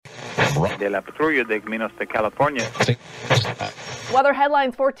de la patrulla de Minas de California. Weather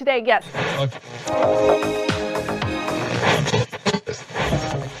headlines for today, yes.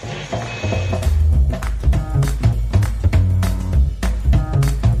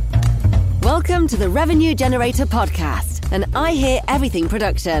 Welcome to the Revenue Generator Podcast, an I Hear Everything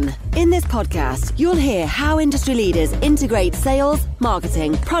production. In this podcast, you'll hear how industry leaders integrate sales,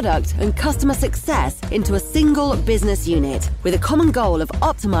 marketing, product, and customer success into a single business unit with a common goal of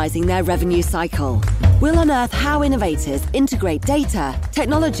optimizing their revenue cycle. We'll unearth how innovators integrate data,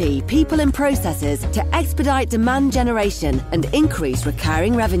 technology, people, and processes to expedite demand generation and increase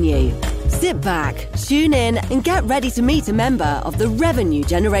recurring revenue. Sit back, tune in, and get ready to meet a member of the revenue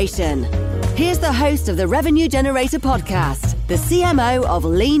generation. Here's the host of the Revenue Generator Podcast, the CMO of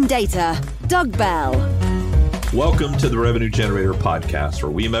LeanData, Doug Bell. Welcome to the Revenue Generator Podcast,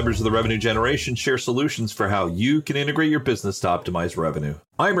 where we members of the Revenue Generation share solutions for how you can integrate your business to optimize revenue.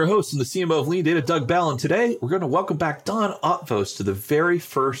 I'm your host and the CMO of LeanData, Doug Bell, and today we're going to welcome back Don Otvos to the very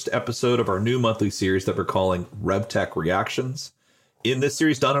first episode of our new monthly series that we're calling RevTech Reactions. In this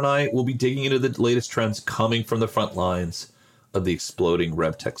series, Don and I will be digging into the latest trends coming from the front lines of the exploding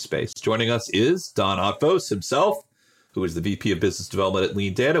RevTech space. Joining us is Don Otvos himself, who is the VP of Business Development at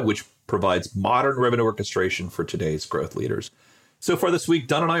LeanData, which provides modern revenue orchestration for today's growth leaders. So far this week,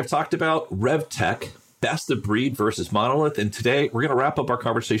 Don and I have talked about RevTech, best of breed versus monolith, and today we're going to wrap up our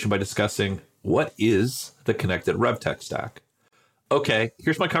conversation by discussing what is the connected RevTech stack. Okay,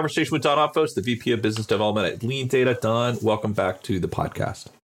 here's my conversation with Don Otvos, the VP of Business Development at LeanData. Don, welcome back to the podcast.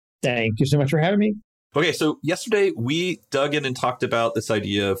 Thank you so much for having me. Okay, so yesterday we dug in and talked about this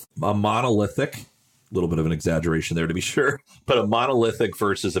idea of a monolithic, a little bit of an exaggeration there to be sure, but a monolithic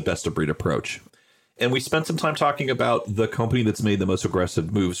versus a best of breed approach. And we spent some time talking about the company that's made the most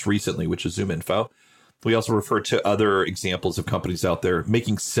aggressive moves recently, which is ZoomInfo. We also referred to other examples of companies out there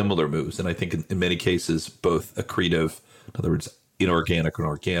making similar moves. And I think in many cases, both accretive, in other words, inorganic and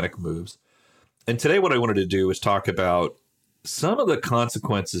organic moves. And today what I wanted to do is talk about some of the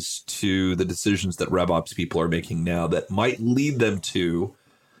consequences to the decisions that RevOps people are making now that might lead them to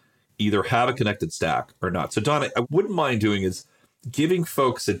either have a connected stack or not. So Don, I wouldn't mind doing is giving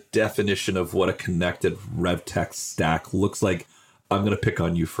folks a definition of what a connected RevTech stack looks like. I'm going to pick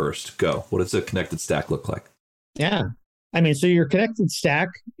on you first. Go. What does a connected stack look like? Yeah. I mean, so your connected stack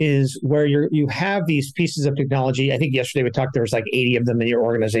is where you have these pieces of technology. I think yesterday we talked, there was like 80 of them in your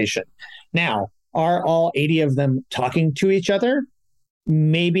organization. Now, are all 80 of them talking to each other?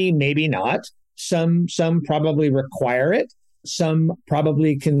 Maybe, maybe not. Some probably require it. Some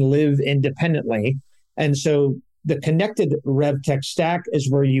probably can live independently. And so the connected RevTech stack is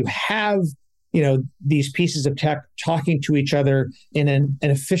where you have, these pieces of tech talking to each other in an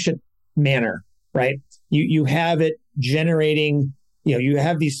efficient manner, right? You have it generating, you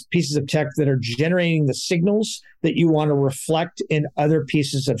have these pieces of tech that are generating the signals that you want to reflect in other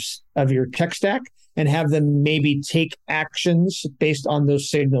pieces of your tech stack and have them maybe take actions based on those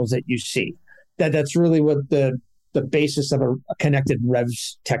signals that you see. That's really what the basis of a connected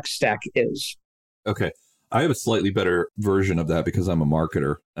RevTech stack is. Okay. I have a slightly better version of that because I'm a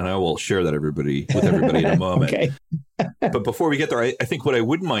marketer, and I will share that with everybody in a moment. Okay. But before we get there, I think what I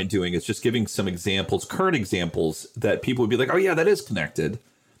wouldn't mind doing is just giving some examples, current examples that people would be like, oh yeah, that is connected.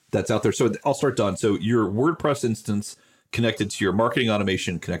 That's out there. So I'll start, Don. So your WordPress instance connected to your marketing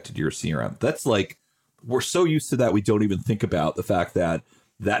automation, connected to your CRM. That's like, we're so used to that, we don't even think about the fact that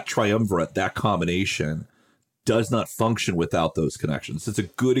triumvirate, that combination does not function without those connections. It's a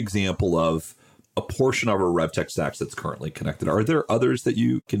good example of a portion of our RevTech stacks that's currently connected. Are there others that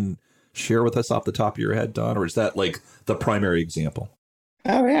you can share with us off the top of your head, Don, or is that like the primary example?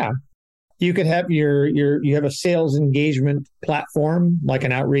 Oh yeah, you could have you have a sales engagement platform like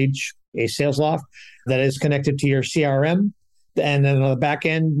an Outreach, a SalesLoft that is connected to your CRM, and then on the back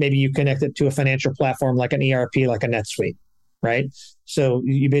end, maybe you connect it to a financial platform like an ERP, like a NetSuite, right? So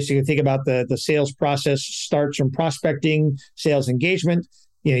you basically think about the sales process starts from prospecting, sales engagement.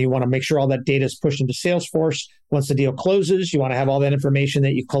 You want to make sure all that data is pushed into Salesforce. Once the deal closes, you want to have all that information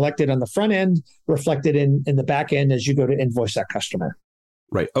that you collected on the front end reflected in the back end as you go to invoice that customer.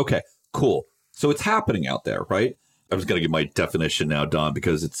 Right. Okay, cool. So it's happening out there, right? I was going to give my definition now, Don,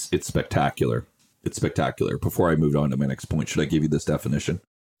 because it's spectacular. It's spectacular. Before I move on to my next point, should I give you this definition?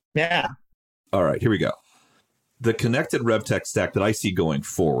 Yeah. All right, here we go. The connected RevTech stack that I see going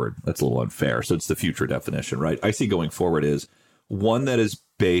forward, that's a little unfair. So it's the future definition, right? I see going forward is one that is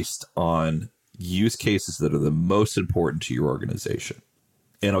based on use cases that are the most important to your organization.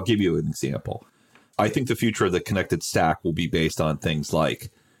 And I'll give you an example. I think the future of the connected stack will be based on things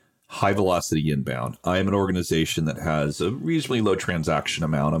like high velocity inbound. I am an organization that has a reasonably low transaction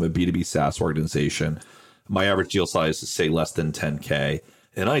amount. I'm a B2B SaaS organization. My average deal size is, say, less than 10K.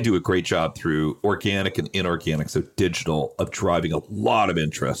 And I do a great job through organic and inorganic, so digital, of driving a lot of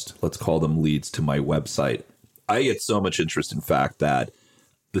interest. Let's call them leads to my website. I get so much interest, in fact, that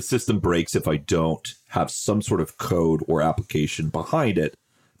the system breaks if I don't have some sort of code or application behind it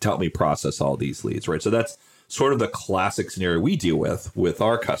to help me process all these leads, right? So that's sort of the classic scenario we deal with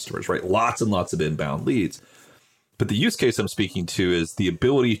our customers, right? Lots and lots of inbound leads. But the use case I'm speaking to is the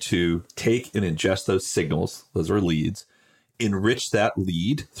ability to take and ingest those signals, those are leads, enrich that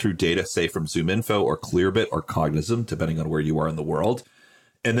lead through data, say from ZoomInfo or Clearbit or Cognizant, depending on where you are in the world.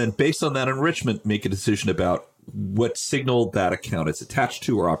 And then based on that enrichment, make a decision about what signal that account is attached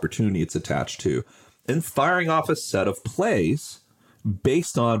to or opportunity it's attached to, and firing off a set of plays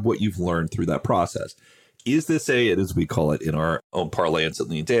based on what you've learned through that process. Is this as we call it in our own parlance at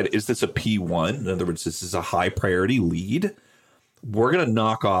LeanData, is this a P1? In other words, this is a high priority lead. We're going to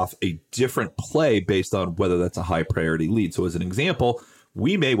knock off a different play based on whether that's a high priority lead. So as an example,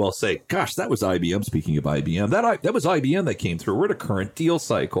 we may well say, gosh, that was IBM. Speaking of IBM, that was IBM that came through. We're at a current deal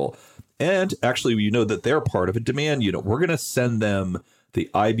cycle. And actually, you know that they're part of a demand unit. We're going to send them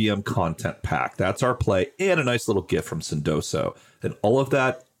the IBM content pack. That's our play, and a nice little gift from Sendoso. And all of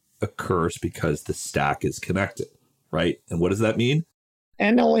that occurs because the stack is connected, right? And what does that mean?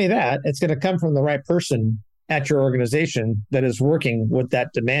 And not only that, it's going to come from the right person at your organization that is working with that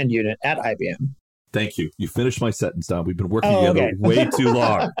demand unit at IBM. Thank you. You finished my sentence, Don. We've been working together way too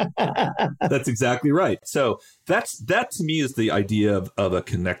long. That's exactly right. So that to me is the idea of a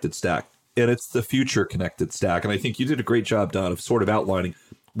connected stack. And it's the future connected stack. And I think you did a great job, Don, of sort of outlining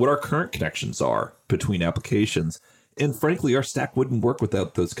what our current connections are between applications. And frankly, our stack wouldn't work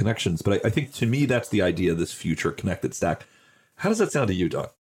without those connections. But I think to me, that's the idea of this future connected stack. How does that sound to you, Don?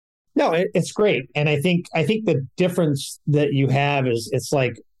 No, it's great. And I think the difference that you have is it's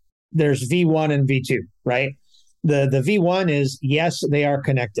like there's V1 and V2, right? The V1 is, yes, they are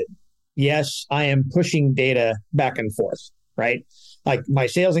connected. Yes, I am pushing data back and forth, right? Like my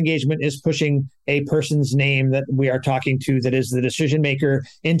sales engagement is pushing a person's name that we are talking to that is the decision maker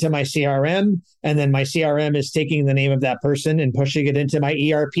into my CRM. And then my CRM is taking the name of that person and pushing it into my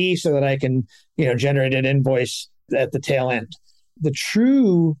ERP so that I can, generate an invoice at the tail end. The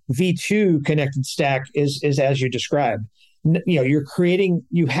true V2 connected stack is as you described.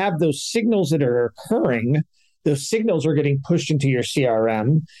 You have those signals that are occurring. Those signals are getting pushed into your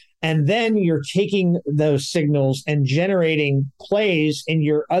CRM. And then you're taking those signals and generating plays in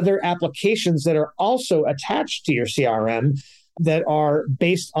your other applications that are also attached to your CRM that are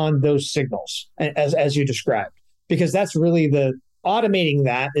based on those signals, as you described. Because that's really automating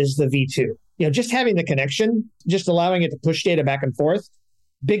that is the V2. Just having the connection, just allowing it to push data back and forth,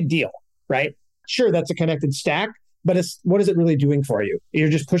 big deal, right? Sure, that's a connected stack, but what is it really doing for you? You're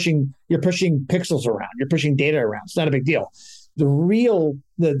pushing pixels around, you're pushing data around. It's not a big deal.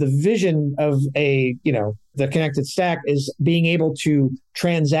 The vision of the connected stack is being able to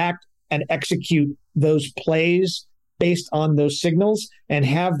transact and execute those plays based on those signals and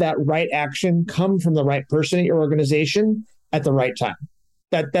have that right action come from the right person at your organization at the right time.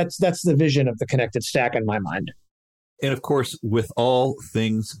 That's the vision of the connected stack in my mind. And of course, with all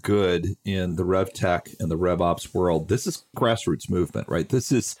things good in the RevTech and the RevOps world, this is grassroots movement, right?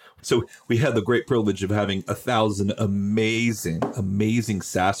 So we had the great privilege of having 1,000 amazing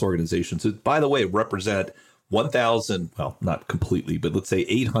SaaS organizations who, by the way, represent 1,000, well, not completely, but let's say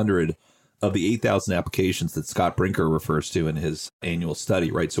 800 of the 8,000 applications that Scott Brinker refers to in his annual study,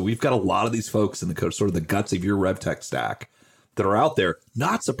 right? So we've got a lot of these folks in the sort of the guts of your RevTech stack that are out there,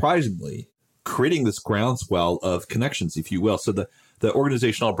 not surprisingly, creating this groundswell of connections, if you will. So the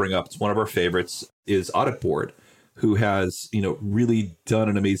organization I'll bring up, it's one of our favorites, is Audit Board, who has, really done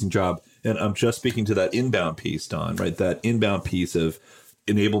an amazing job. And I'm just speaking to that inbound piece, Don, right? That inbound piece of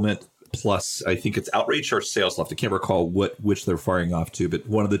enablement plus, I think it's outreach or sales left. I can't recall which they're firing off to, but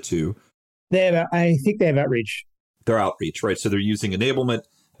one of the two. I think they have outreach. They're outreach, right? So they're using enablement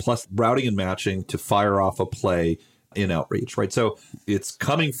plus routing and matching to fire off a play in outreach, right? So it's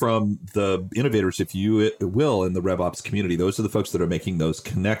coming from the innovators, if you will, in the RevOps community. Those are the folks that are making those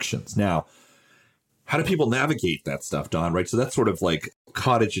connections. Now, how do people navigate that stuff, Don, right? So that's sort of like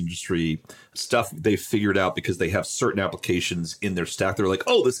cottage industry stuff they've figured out because they have certain applications in their stack. They're like,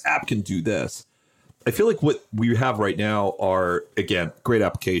 oh, this app can do this. I feel like what we have right now are, again, great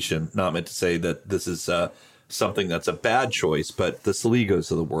application. Not meant to say that this is something that's a bad choice, but the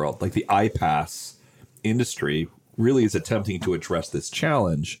Celigos of the world, like the iPaaS industry, really is attempting to address this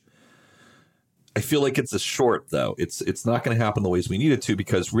challenge. I feel like it's a short, though. It's not going to happen the ways we need it to,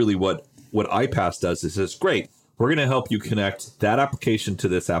 because really what iPaaS does is says, great, we're going to help you connect that application to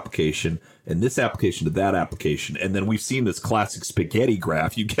this application and this application to that application. And then we've seen this classic spaghetti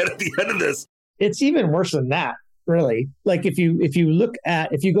graph you get at the end of this. It's even worse than that, really. Like if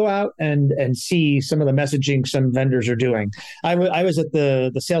you go out and see some of the messaging some vendors are doing. I was at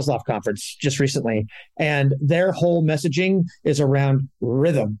the SalesLoft conference just recently, and their whole messaging is around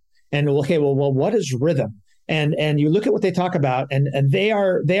rhythm. And okay, well, what is rhythm? And you look at what they talk about, and they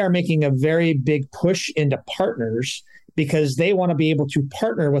are making a very big push into partners, because they want to be able to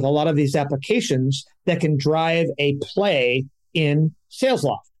partner with a lot of these applications that can drive a play in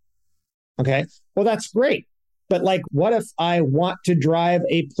SalesLoft. Okay, well, that's great. But like, what if I want to drive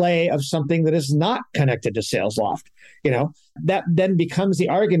a play of something that is not connected to SalesLoft? That then becomes the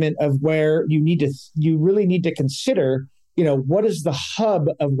argument of where you really need to consider, what is the hub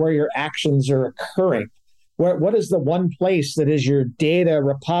of where your actions are occurring? What is the one place that is your data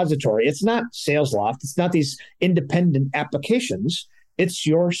repository? It's not SalesLoft. It's not these independent applications. It's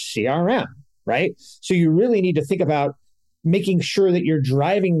your CRM, right? So you really need to think about making sure that you're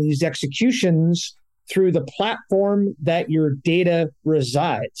driving these executions through the platform that your data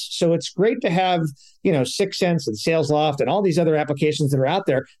resides. So it's great to have, 6sense and SalesLoft and all these other applications that are out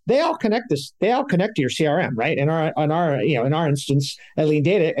there. They all connect to your CRM, right? In our instance at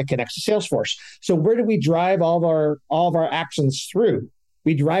LeanData, it connects to Salesforce. So where do we drive all of our actions through?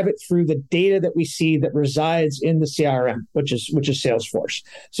 We drive it through the data that we see that resides in the CRM, which is Salesforce.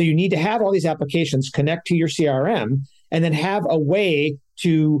 So you need to have all these applications connect to your CRM, and then have a way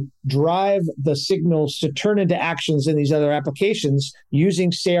to drive the signals to turn into actions in these other applications using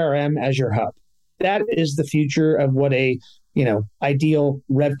CRM as your hub. That is the future of what a ideal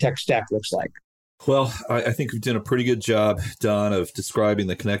RevTech stack looks like. Well, I think we've done a pretty good job, Don, of describing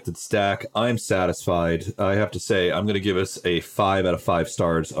the connected stack. I'm satisfied. I have to say, I'm going to give us a 5 out of 5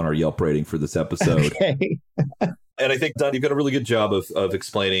 stars on our Yelp rating for this episode. Okay. And I think, Don, you've got a really good job of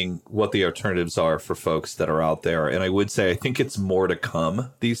explaining what the alternatives are for folks that are out there. And I would say, I think it's more to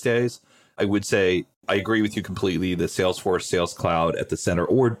come these days. I would say, I agree with you completely. The Salesforce Sales Cloud at the center,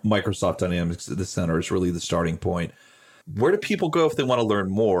 or Microsoft Dynamics at the center, is really the starting point. Where do people go if they want to learn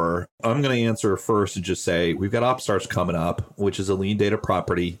more? I'm going to answer first and just say, we've got OpsStars coming up, which is a LeanData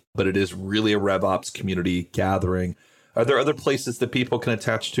property, but it is really a RevOps community gathering. Are there other places that people can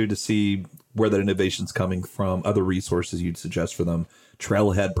attach to see where that innovation's coming from? Other resources you'd suggest for them?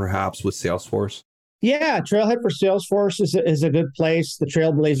 Trailhead, perhaps, with Salesforce? Yeah, Trailhead for Salesforce is a good place. The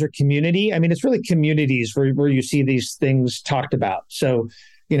Trailblazer community. I mean, it's really communities where you see these things talked about. So,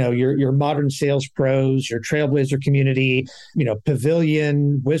 your modern sales pros, your Trailblazer community,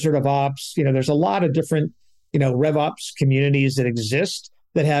 Pavilion, Wizard of Ops. There's a lot of different, RevOps communities that exist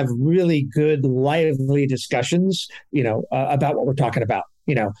that have really good, lively discussions, about what we're talking about.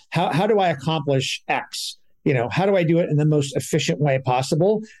 How do I accomplish X? How do I do it in the most efficient way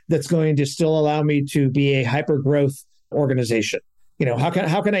possible that's going to still allow me to be a hyper-growth organization? How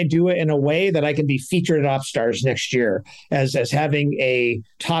can I do it in a way that I can be featured at OpsStars next year as having a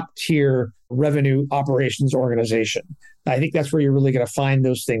top-tier revenue operations organization? I think that's where you're really going to find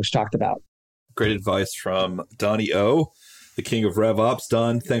those things talked about. Great advice from Donnie O, the king of RevOps.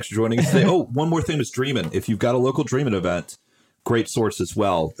 Don, thanks for joining us today. Oh, one more thing was Dreamin'. If you've got a local Dreamin' event, great source as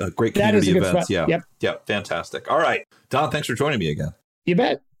well. Great community events. Yeah. Yep. Yeah. Fantastic. All right. Don, thanks for joining me again. You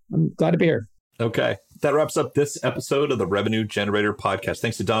bet. I'm glad to be here. Okay. That wraps up this episode of the Revenue Generator Podcast.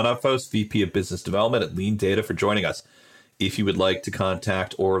 Thanks to Don Otvos, VP of Business Development at LeanData, for joining us. If you would like to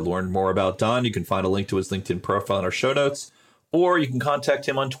contact or learn more about Don, you can find a link to his LinkedIn profile in our show notes, or you can contact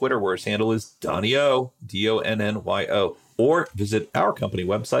him on Twitter, where his handle is Donnyo, Donnyo, or visit our company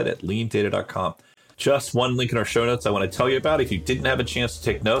website at leandata.com. Just one link in our show notes I want to tell you about. If you didn't have a chance to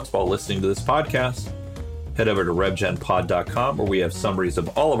take notes while listening to this podcast, head over to revgenpod.com, where we have summaries of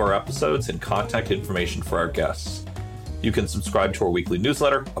all of our episodes and contact information for our guests. You can subscribe to our weekly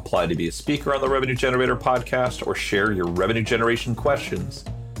newsletter, apply to be a speaker on the Revenue Generator podcast, or share your revenue generation questions,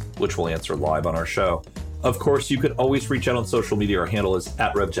 which we'll answer live on our show. Of course, you can always reach out on social media. Our handle is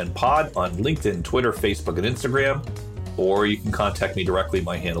 @RevGenPod on LinkedIn, Twitter, Facebook, and Instagram, or you can contact me directly.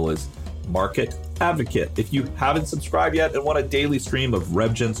 My handle is Market Advocate. If you haven't subscribed yet and want a daily stream of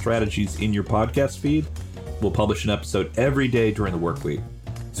RevGen strategies in your podcast feed, we'll publish an episode every day during the work week.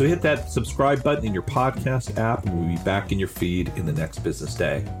 So hit that subscribe button in your podcast app, and we'll be back in your feed in the next business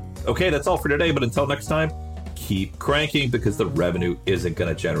day. Okay, that's all for today, but until next time, keep cranking, because the revenue isn't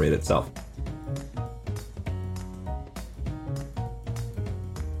going to generate itself.